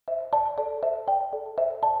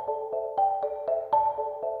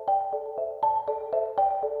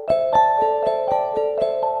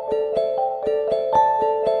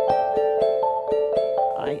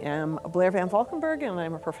Blaire Van Valkenburgh, and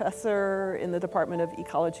I'm a professor in the Department of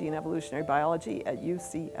Ecology and Evolutionary Biology at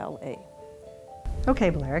UCLA. Okay,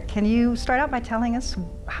 Blair, can you start out by telling us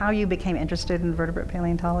how you became interested in vertebrate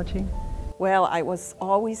paleontology? Well, I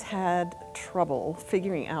always had trouble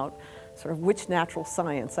figuring out sort of which natural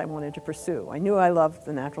science I wanted to pursue. I knew I loved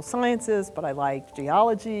the natural sciences, but I liked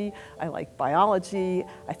geology, I liked biology,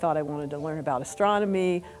 I thought I wanted to learn about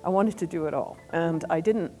astronomy, I wanted to do it all. And I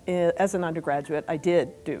didn't, as an undergraduate, I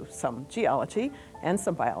did do some geology and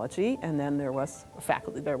some biology, and then there was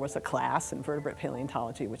a class in vertebrate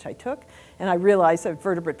paleontology which I took, and I realized that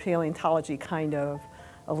vertebrate paleontology kind of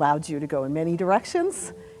allowed you to go in many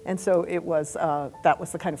directions, and so it was, that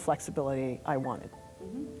was the kind of flexibility I wanted.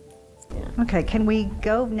 Yeah. Okay, can we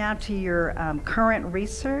go now to your current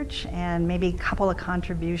research and maybe a couple of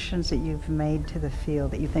contributions that you've made to the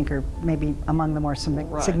field that you think are maybe among the more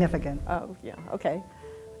significant? Oh, yeah, okay.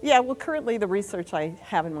 Yeah, well, currently the research I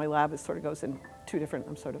have in my lab sort of goes in two different,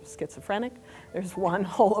 I'm sort of schizophrenic. There's one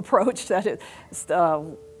whole approach that is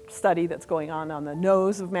study that's going on the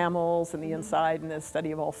nose of mammals and the inside, and the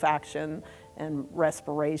study of olfaction and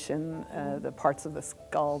respiration, the parts of the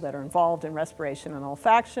skull that are involved in respiration and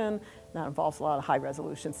olfaction. That involves a lot of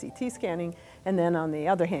high-resolution CT scanning. And then on the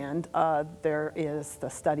other hand, there is the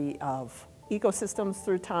study of ecosystems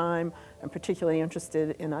through time. I'm particularly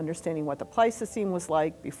interested in understanding what the Pleistocene was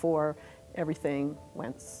like before everything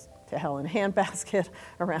went to hell in a handbasket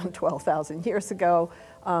around 12,000 years ago,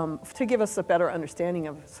 to give us a better understanding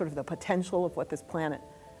of sort of the potential of what this planet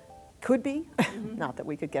could be, not that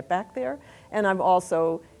we could get back there. And I'm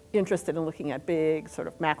also interested in looking at big sort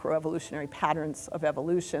of macroevolutionary patterns of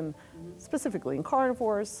evolution, specifically in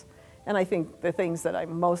carnivores. And I think the things that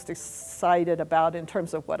I'm most excited about in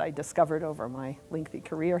terms of what I discovered over my lengthy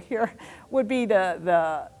career here would be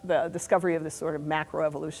the discovery of this sort of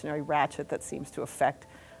macroevolutionary ratchet that seems to affect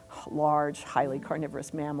large, highly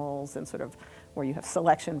carnivorous mammals, and sort of where you have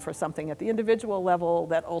selection for something at the individual level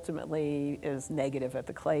that ultimately is negative at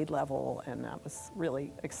the clade level, and that was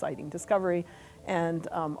really exciting discovery. And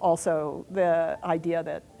also the idea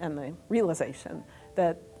that, and the realization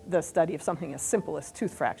that the study of something as simple as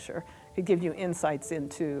tooth fracture could give you insights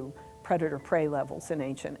into predator-prey levels in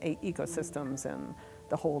ancient ecosystems and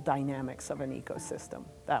the whole dynamics of an ecosystem.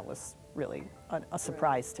 That was really a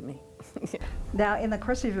surprise to me. Yeah. Now, in the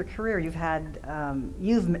course of your career, you've had,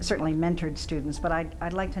 you've certainly mentored students, but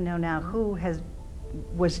I'd like to know now who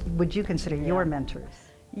would you consider your mentors?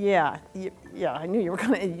 Yeah, I knew you were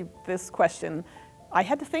going to, this question, I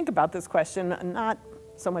had to think about this question, not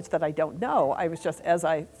so much that I don't know, I was just, as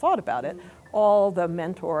I thought about it, all the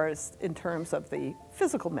mentors in terms of the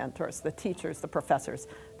physical mentors, the teachers, the professors,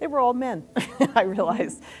 they were all men. I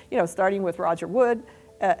realized, you know, starting with Roger Wood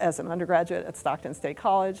as an undergraduate at Stockton State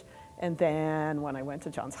College, and then when I went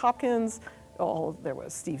to Johns Hopkins, there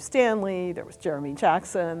was Steve Stanley, there was Jeremy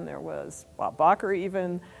Jackson, there was Bob Bacher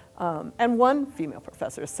even, and one female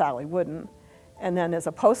professor, Sally Wooden. And then as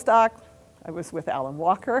a postdoc, I was with Alan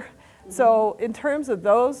Walker. So in terms of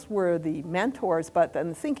those were the mentors, but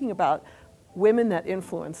then thinking about women that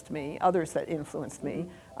influenced me, others that influenced me,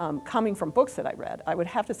 coming from books that I read, I would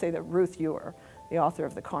have to say that Ruth Ewer, the author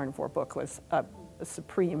of the Carnivore book, was a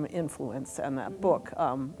supreme influence, and that book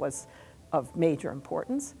was of major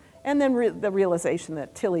importance. And then the realization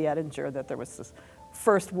that Tilly Edinger, that there was this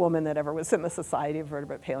first woman that ever was in the Society of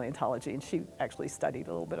Vertebrate Paleontology, and she actually studied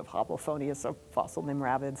a little bit of hoplophonius, so fossil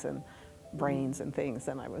nimravids and brains and things,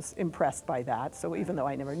 and I was impressed by that. So even though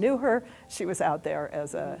I never knew her, she was out there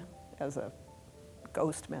as a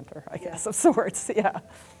ghost mentor, I guess, of sorts, yeah.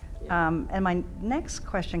 And my next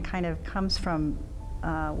question kind of comes from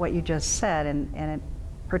what you just said, and it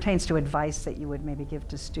pertains to advice that you would maybe give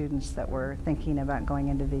to students that were thinking about going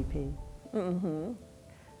into VP.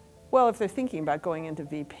 Well, if they're thinking about going into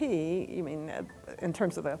VP, you mean in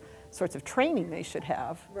terms of the sorts of training they should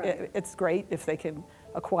have, it's great if they can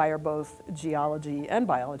acquire both geology and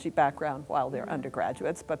biology background while they're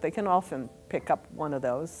undergraduates, but they can often pick up one of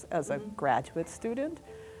those as a graduate student.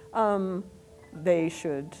 They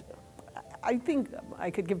should, I think I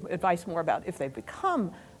could give advice more about if they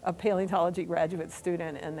become a paleontology graduate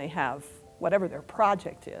student and they have whatever their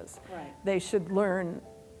project is, they should learn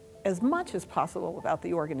as much as possible about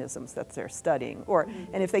the organisms that they're studying.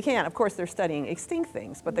 And if they can, of course they're studying extinct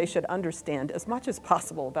things, but they should understand as much as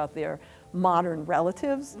possible about their modern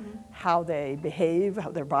relatives, how they behave,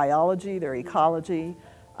 how their biology, their ecology,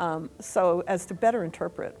 so as to better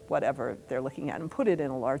interpret whatever they're looking at and put it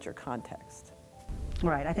in a larger context.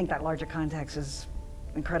 Right, I think that larger context is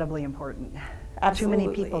incredibly important. Absolutely.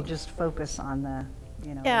 Too many people just focus on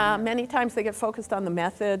you know? Yeah, many times they get focused on the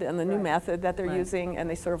method and the new method that they're using, and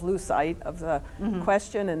they sort of lose sight of the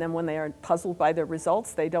question, and then when they are puzzled by the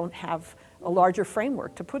results, they don't have a larger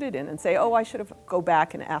framework to put it in and say, oh, I should have go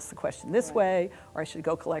back and ask the question this way, or I should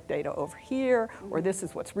go collect data over here, or this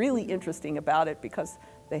is what's really interesting about it, because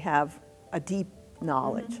they have a deep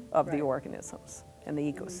knowledge of the organisms and the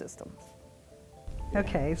ecosystems.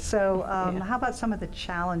 Okay, so how about some of the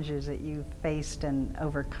challenges that you've faced and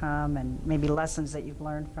overcome, and maybe lessons that you've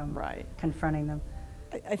learned from confronting them?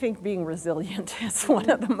 I think being resilient is one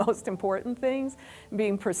of the most important things,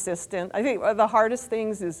 being persistent. I think the hardest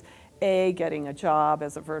things is, A, getting a job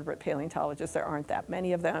as a vertebrate paleontologist. There aren't that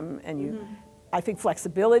many of them, and I think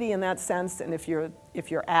flexibility in that sense, and if you're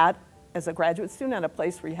as a graduate student, at a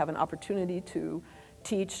place where you have an opportunity to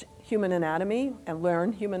teach human anatomy and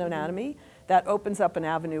learn human anatomy, that opens up an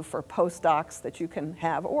avenue for postdocs that you can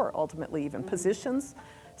have, or ultimately even positions.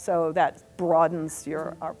 So that broadens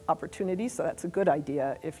your opportunities, so that's a good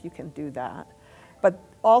idea if you can do that. But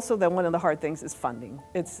also then one of the hard things is funding.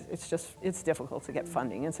 It's difficult to get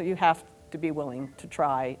funding, and so you have to be willing to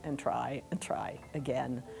try and try and try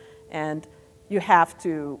again. And you have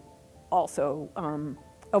to also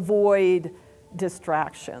avoid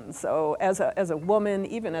distractions. So as a woman,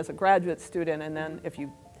 even as a graduate student, and then if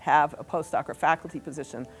you have a postdoc or faculty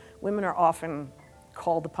position, women are often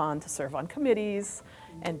called upon to serve on committees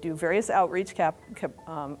and do various outreach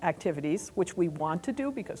activities, which we want to do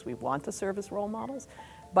because we want to serve as role models,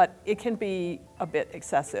 but it can be a bit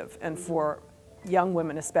excessive. And for young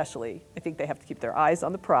women especially, I think they have to keep their eyes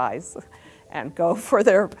on the prize and go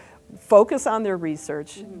for focus on their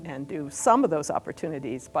research and do some of those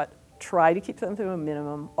opportunities, but try to keep them to a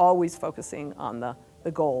minimum, always focusing on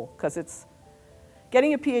the goal, because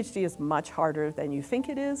getting a PhD is much harder than you think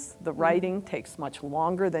it is. The writing takes much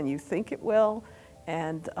longer than you think it will,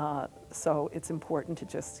 and so it's important to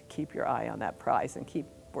just keep your eye on that prize and keep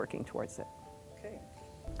working towards it. Okay.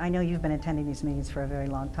 I know you've been attending these meetings for a very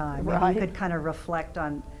long time. Maybe you could kind of reflect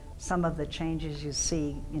on some of the changes you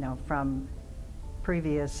see, you know, from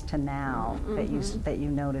previous to now that you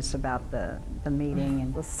notice about the meeting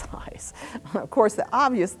and the size. Of course, the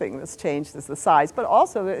obvious thing that's changed is the size, but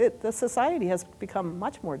also the society has become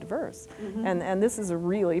much more diverse, and this is a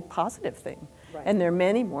really positive thing. And there are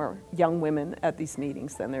many more young women at these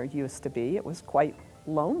meetings than there used to be. It was quite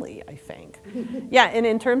lonely, I think. Yeah, and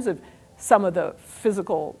in terms of some of the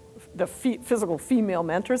physical female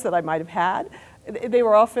mentors that I might have had, they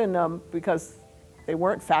were often because they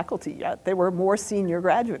weren't faculty yet. They were more senior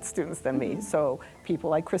graduate students than me. So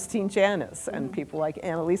people like Christine Janis and people like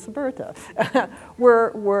Annalisa Berta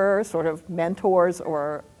were sort of mentors,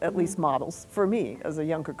 or at least models for me as a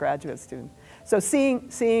younger graduate student. So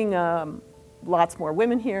seeing lots more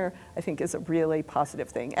women here, I think, is a really positive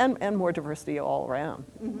thing, and more diversity all around.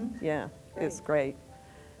 Yeah, it's great.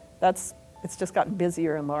 It's just gotten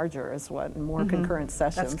busier and larger as well, and more concurrent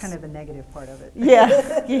sessions. That's kind of the negative part of it.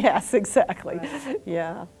 Yeah, yes, exactly.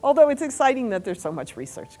 Yeah, although it's exciting that there's so much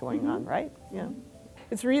research going on, right? Yeah.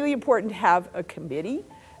 It's really important to have a committee,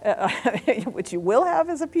 which you will have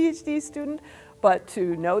as a PhD student, but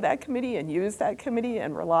to know that committee and use that committee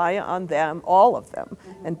and rely on them, all of them,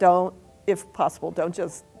 and don't, if possible, don't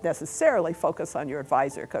just necessarily focus on your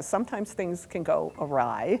advisor, because sometimes things can go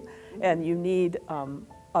awry, and you need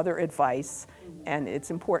other advice, and it's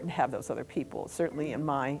important to have those other people. Certainly in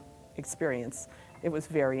my experience, it was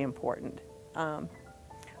very important.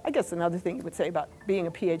 I guess another thing you would say about being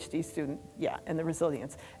a PhD student, yeah, and the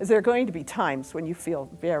resilience, is there are going to be times when you feel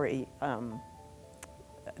very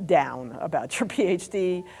down about your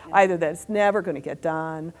PhD, either that it's never going to get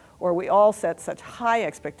done, or we all set such high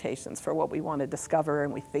expectations for what we want to discover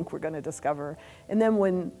and we think we're going to discover, and then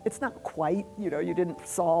when it's not quite, you know, you didn't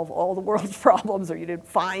solve all the world's problems, or you didn't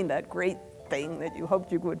find that great thing that you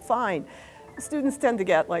hoped you would find, students tend to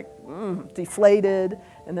get like deflated,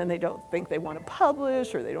 and then they don't think they want to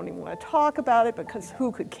publish, or they don't even want to talk about it, because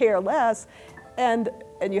who could care less? And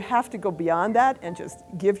you have to go beyond that and just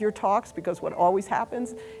give your talks, because what always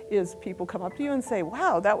happens is people come up to you and say,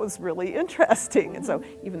 wow, that was really interesting. And so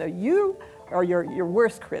even though you are your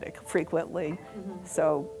worst critic frequently,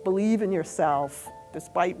 so believe in yourself,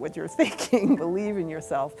 despite what you're thinking, believe in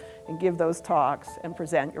yourself, and give those talks and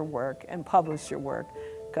present your work and publish your work,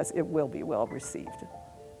 because it will be well received.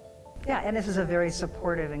 Yeah, and this is a very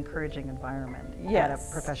supportive, encouraging environment at a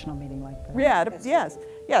professional meeting like that. Yeah,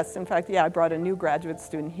 yes. In fact, yeah, I brought a new graduate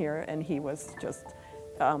student here, and he was just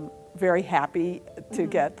very happy to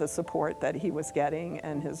get the support that he was getting,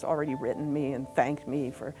 and has already written me and thanked me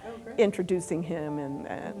for introducing him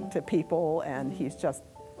and to people, and he's just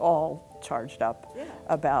all charged up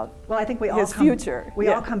about I think we his future. We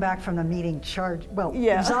all come back from the meeting charged,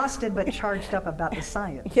 exhausted but charged up about the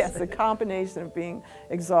science. Yes, a combination of being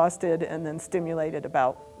exhausted and then stimulated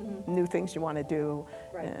about new things you want to do,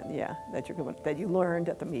 and that you learned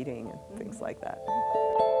at the meeting and things like that.